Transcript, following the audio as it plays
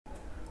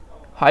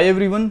Hi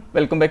everyone,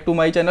 welcome back to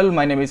my channel.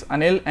 My name is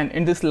Anil, and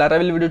in this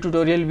Laravel video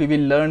tutorial we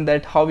will learn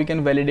that how we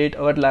can validate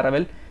our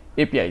Laravel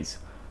APIs.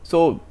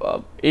 So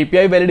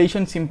API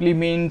validation simply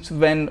means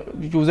when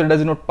user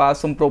does not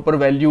pass some proper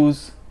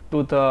values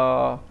to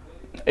the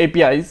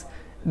APIs,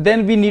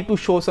 then we need to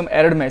show some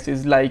error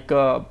message like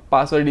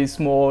password is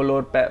small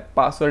or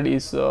password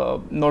is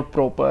not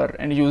proper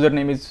and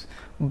username is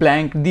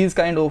blank. These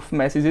kind of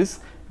messages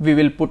we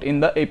will put in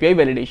the API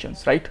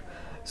validations, right?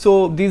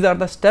 So these are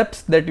the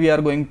steps that we are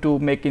going to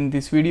make in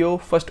this video.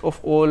 First of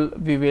all,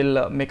 we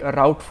will make a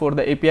route for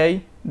the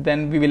API,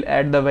 then we will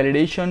add the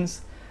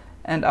validations,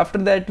 and after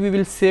that we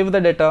will save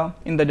the data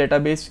in the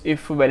database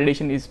if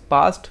validation is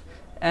passed,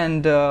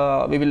 and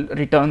we will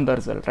return the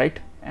result, right?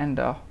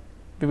 And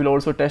we will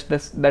also test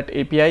that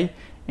API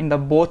in the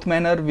both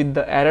manner with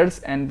the errors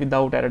and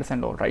without errors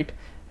and all, right?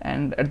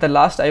 And at the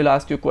last I will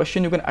ask you a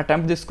question. You can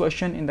attempt this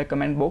question in the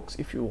comment box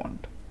if you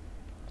want.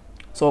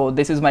 So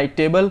this is my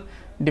table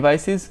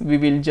devices. We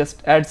will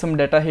just add some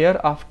data here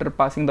after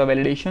passing the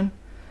validation,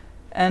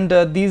 and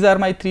these are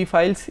my three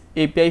files: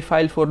 API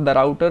file for the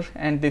router,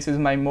 and this is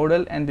my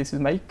model, and this is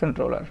my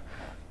controller.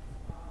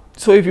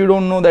 So if you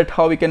don't know that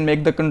how we can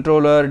make the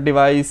controller,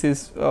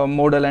 devices,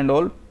 model and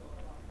all,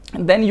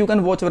 then you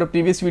can watch our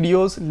previous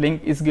videos.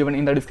 Link is given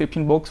in the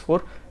description box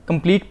for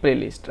complete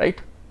playlist, right?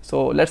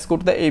 So let's go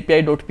to the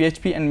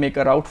api.php and make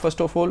a route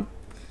first of all.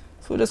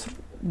 So just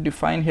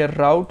define here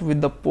route with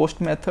the post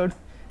method,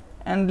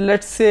 and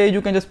let's say you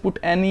can just put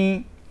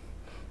any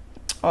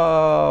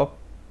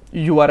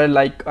URL,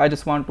 like I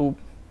just want to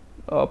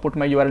put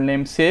my URL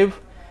name save,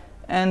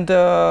 and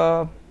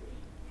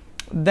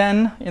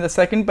then in the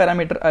second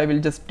parameter I will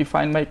just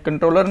define my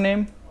controller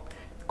name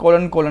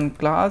colon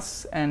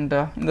class, and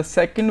in the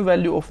second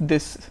value of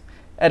this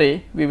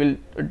array we will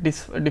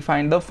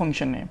define the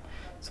function name.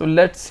 So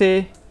let's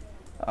say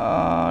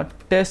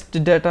test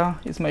data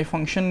is my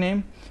function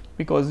name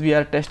because we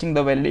are testing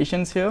the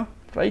validations here,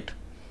 right?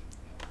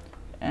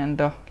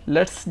 And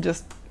let's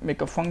just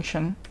make a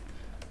function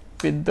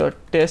with the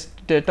test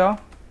data,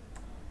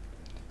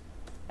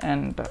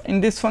 and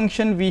in this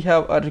function we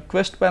have a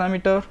request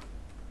parameter,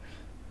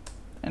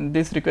 and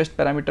this request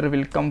parameter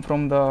will come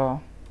from the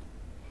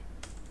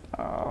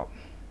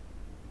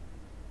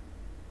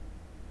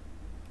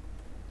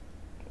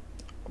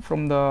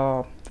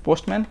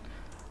postman,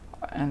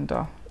 and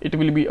it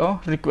will be a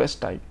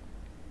request type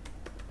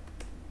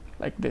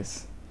like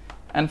this.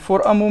 And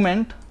for a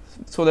moment,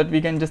 so that we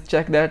can just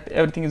check that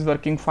everything is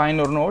working fine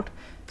or not,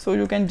 so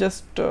you can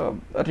just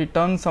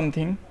return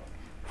something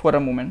for a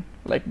moment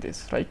like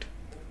this, right?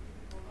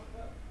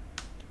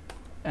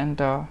 And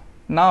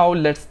now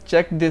let's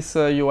check this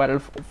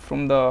URL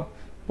from the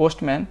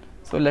postman.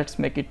 So let's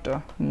make it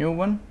a new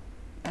one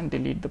and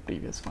delete the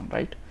previous one,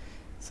 right?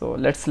 So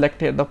let's select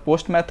here the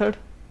post method,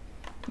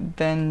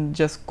 then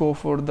just go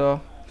for the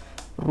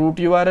root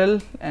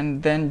URL,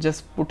 and then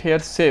just put here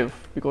save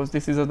because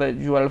this is the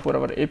URL for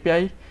our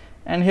API,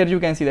 and here you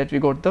can see that we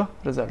got the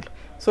result.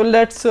 So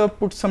let's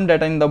put some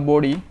data in the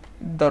body,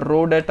 the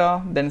raw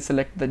data, then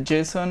select the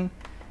JSON,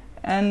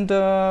 and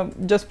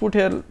just put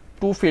here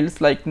two fields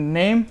like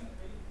name,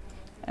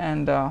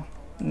 and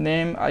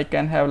name I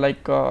can have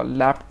like a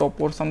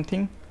laptop or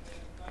something,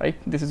 right?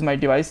 This is my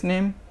device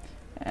name,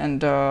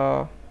 and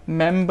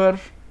member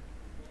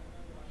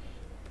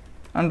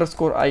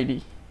underscore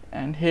ID,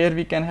 and here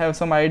we can have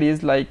some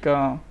IDs like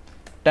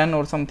 10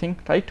 or something,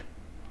 right?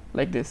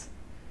 Like this.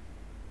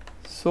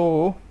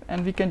 So,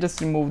 and we can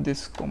just remove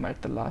this comma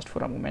at the last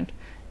for a moment.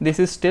 This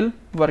is still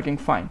working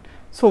fine.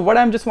 So what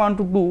I just want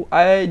to do,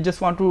 I just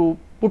want to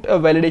put a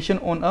validation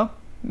on a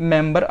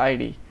member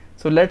ID.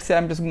 So let's say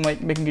I'm just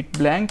making it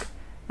blank,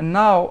 and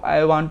now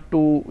I want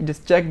to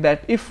just check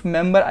that if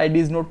member ID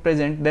is not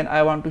present, then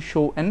I want to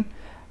show an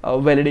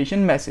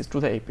validation message to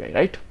the API,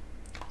 right?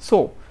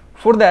 So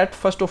for that,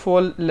 first of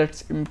all,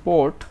 let's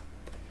import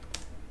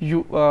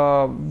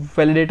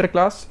validator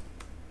class,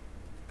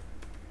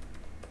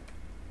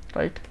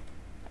 right?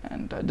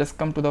 And just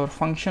come to our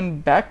function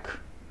back,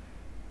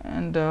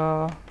 and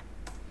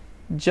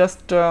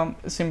just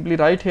simply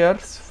write here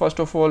first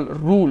of all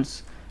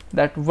rules,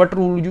 that what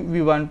rule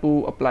we want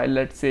to apply.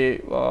 Let's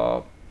say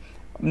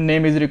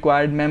name is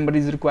required, member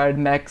is required,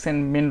 max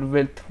and min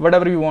width,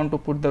 whatever you want to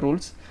put the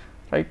rules,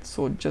 right?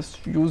 So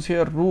just use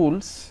here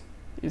rules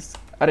is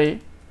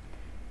array,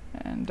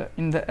 and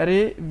in the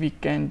array we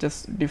can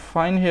just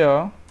define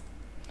here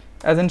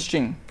as in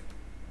string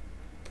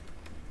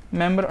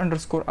member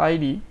underscore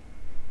ID,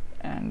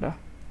 and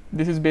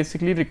this is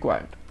basically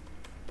required,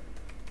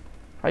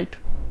 right?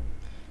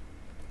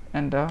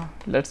 And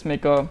let's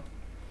make a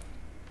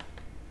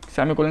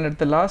semicolon at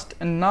the last,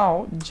 and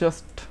now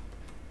just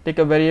take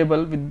a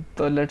variable with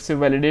the, let's say,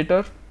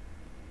 validator,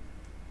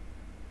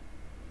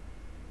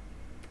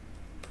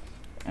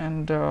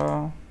 and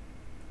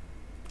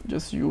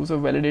just use a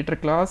validator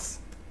class,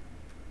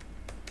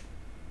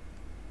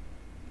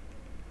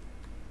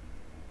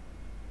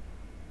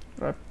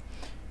 right?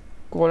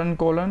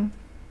 Colon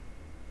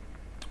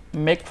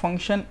make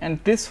function, and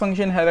this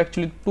function have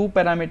actually two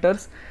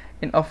parameters,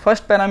 in a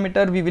first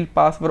parameter we will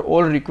pass our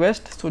all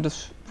request, so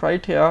just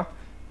write here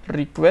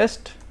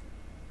request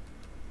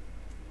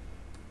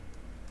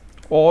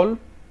all,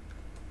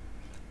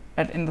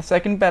 and in the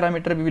second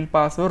parameter we will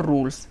pass our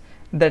rules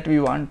that we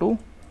want to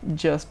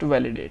just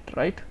validate,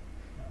 right?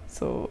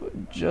 So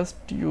just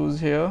use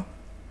here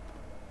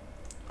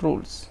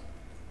rules,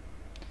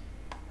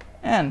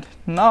 and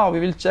now we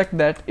will check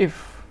that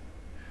if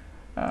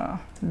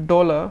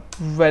dollar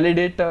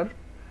validator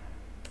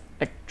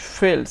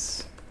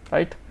fails,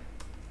 right?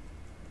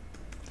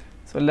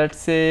 So let's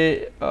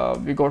say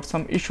we got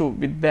some issue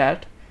with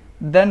that,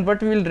 then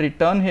what we will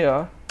return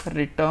here,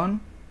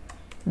 return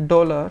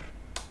dollar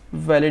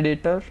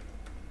validator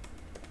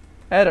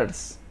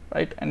errors,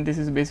 right? And this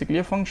is basically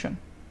a function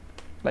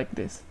like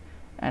this,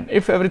 and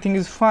if everything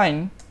is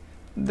fine,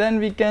 then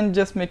we can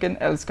just make an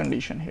else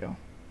condition here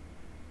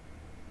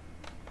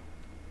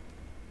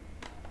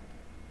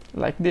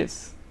like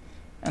this.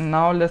 And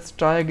now let's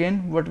try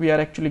again what we are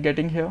actually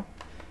getting here.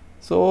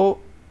 So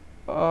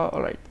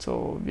alright,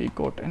 so we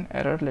got an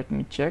error. Let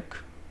me check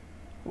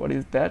what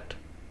is that.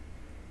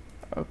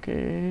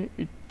 Okay,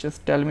 it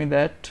just tell me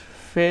that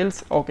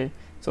fails. Okay,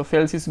 so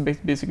fails is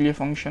basically a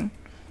function,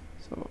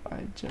 so I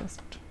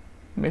just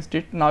missed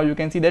it. Now you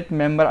can see that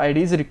member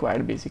ID is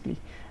required basically,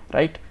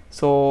 right?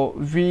 So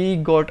we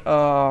got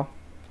a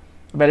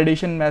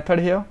validation method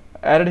here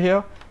added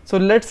here. So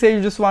let's say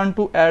you just want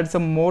to add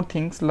some more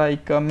things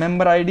like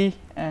member ID,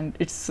 and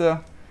its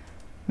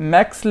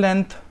max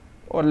length,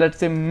 or let's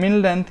say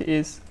min length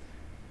is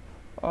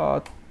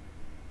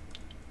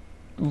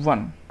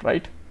 1,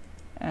 right?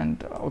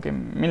 And okay,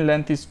 min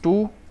length is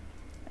 2,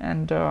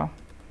 and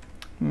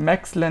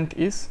max length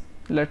is,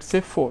 let's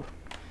say, 4.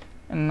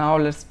 And now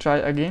let's try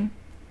again.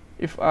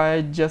 If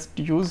I just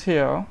use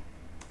here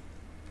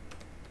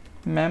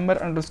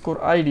member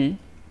underscore ID,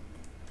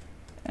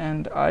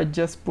 and I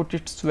just put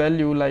its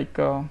value like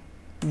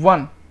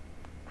 1,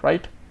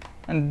 right?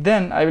 And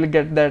then I will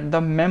get that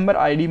the member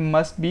ID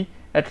must be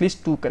at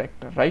least 2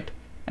 character, right?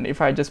 And if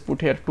I just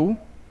put here 2,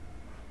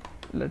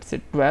 let's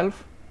say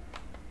 12,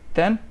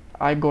 then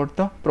I got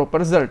the proper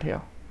result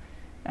here.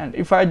 And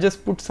if I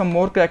just put some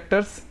more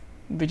characters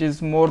which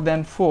is more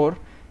than 4,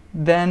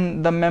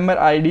 then the member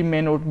ID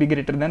may not be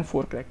greater than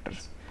 4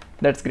 characters.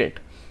 That's great.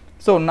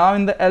 So now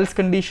in the else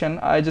condition,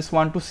 I just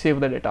want to save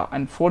the data,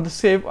 and for the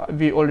save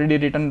we already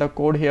written the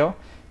code here.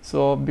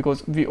 So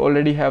because we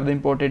already have the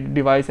imported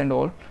device and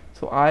all,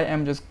 so I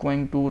am just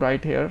going to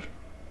write here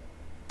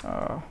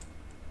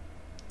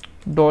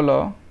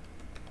dollar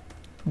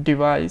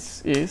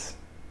device is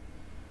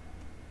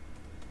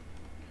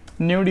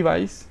new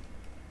device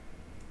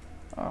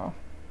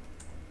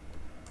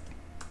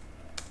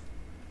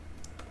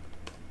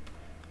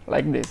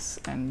like this,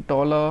 and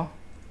dollar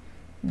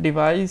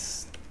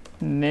device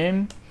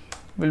name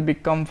will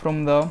become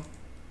from the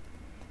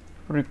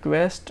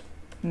request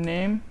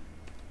name,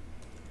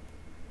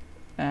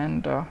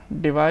 and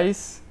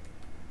device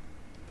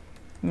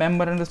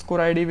member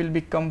underscore ID will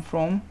become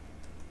from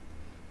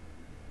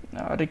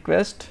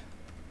request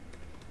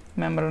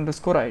member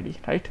underscore ID,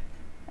 right?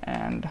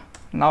 And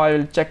now I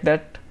will check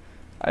that.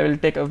 I will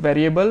take a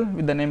variable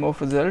with the name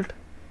of result,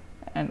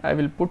 and I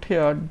will put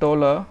here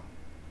dollar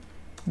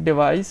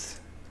device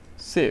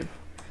save.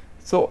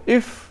 So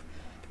if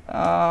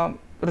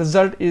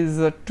result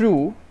is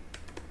true,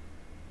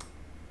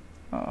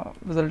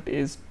 result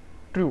is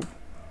true,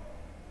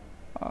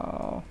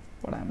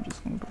 what I am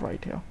just going to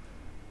write here,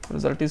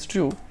 result is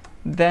true,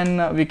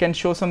 then we can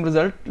show some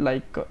result.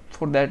 Like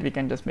for that we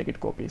can just make it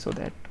copy so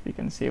that we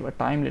can save a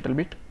time little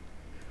bit,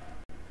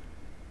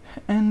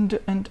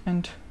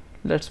 and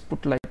let's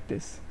put like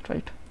this,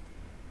 right?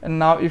 And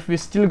now if we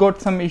still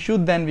got some issue,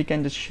 then we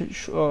can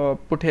just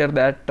put here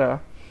that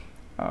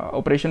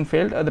operation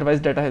failed, otherwise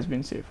data has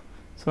been saved.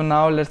 So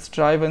now let's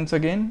try once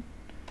again.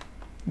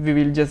 We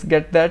will just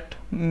get that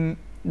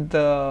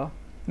the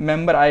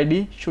member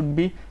ID should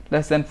be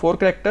less than 4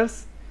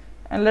 characters,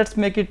 and let's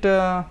make it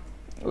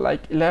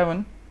like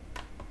 11,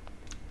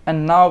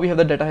 and now we have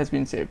the data has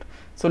been saved.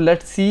 So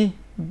let's see,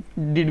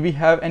 did we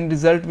have any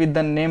result with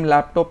the name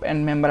laptop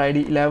and member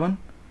ID 11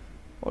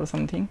 or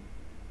something?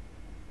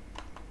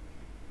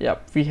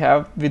 Yep, we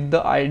have with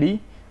the ID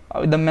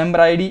with the member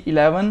ID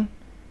 11,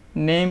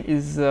 name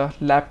is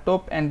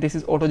laptop, and this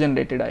is auto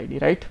generated ID,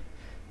 right?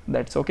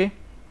 That's okay.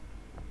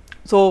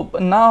 So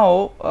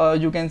now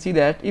you can see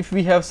that if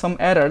we have some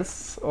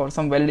errors or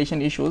some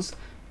validation issues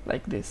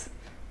like this,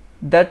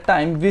 that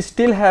time we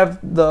still have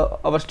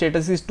our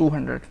status is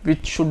 200,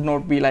 which should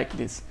not be like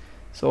this.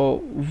 So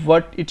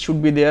what it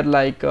should be there,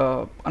 like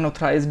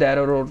unauthorized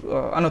error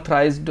or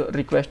unauthorized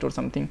request or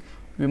something,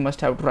 we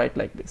must have to write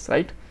like this,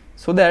 right?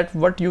 So that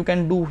what you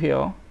can do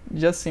here,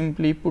 just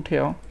simply put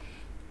here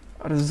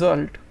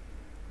result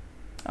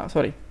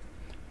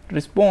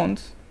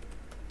response,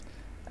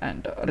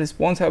 and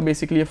response have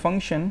basically a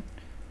function,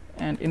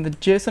 and in the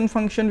JSON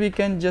function we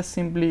can just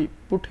simply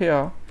put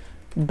here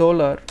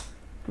dollar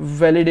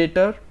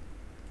validator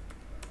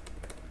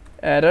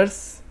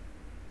errors,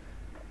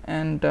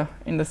 and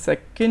in the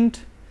second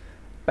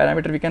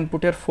parameter we can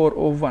put here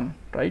 401,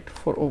 right?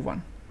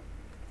 401.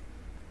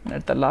 And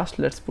at the last,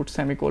 let's put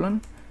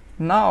semicolon.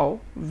 Now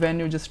when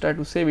you just try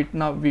to save it,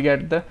 now we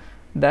get the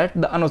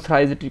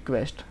unauthorized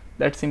request.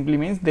 That simply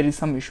means there is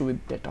some issue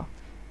with data.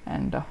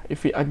 And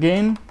if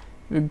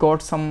we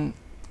got some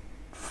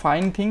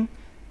fine thing,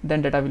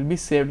 then data will be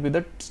saved with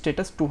the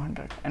status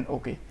 200 and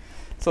okay.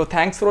 So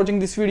thanks for watching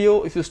this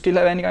video. If you still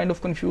have any kind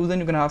of confusion,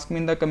 you can ask me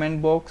in the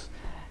comment box.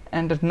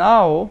 And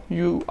now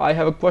I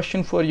have a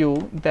question for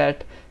you,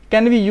 that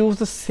can we use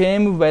the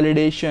same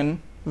validation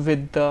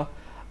with the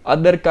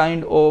other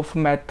kind of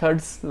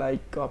methods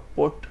like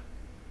put,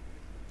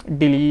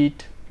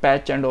 delete,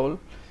 patch and all?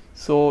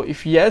 So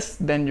if yes,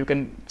 then you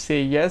can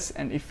say yes,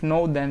 and if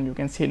no, then you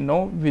can say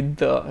no with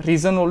the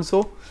reason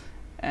also.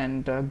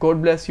 And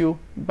God bless you.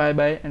 Bye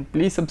bye, and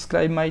please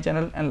subscribe my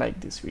channel and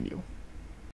like this video.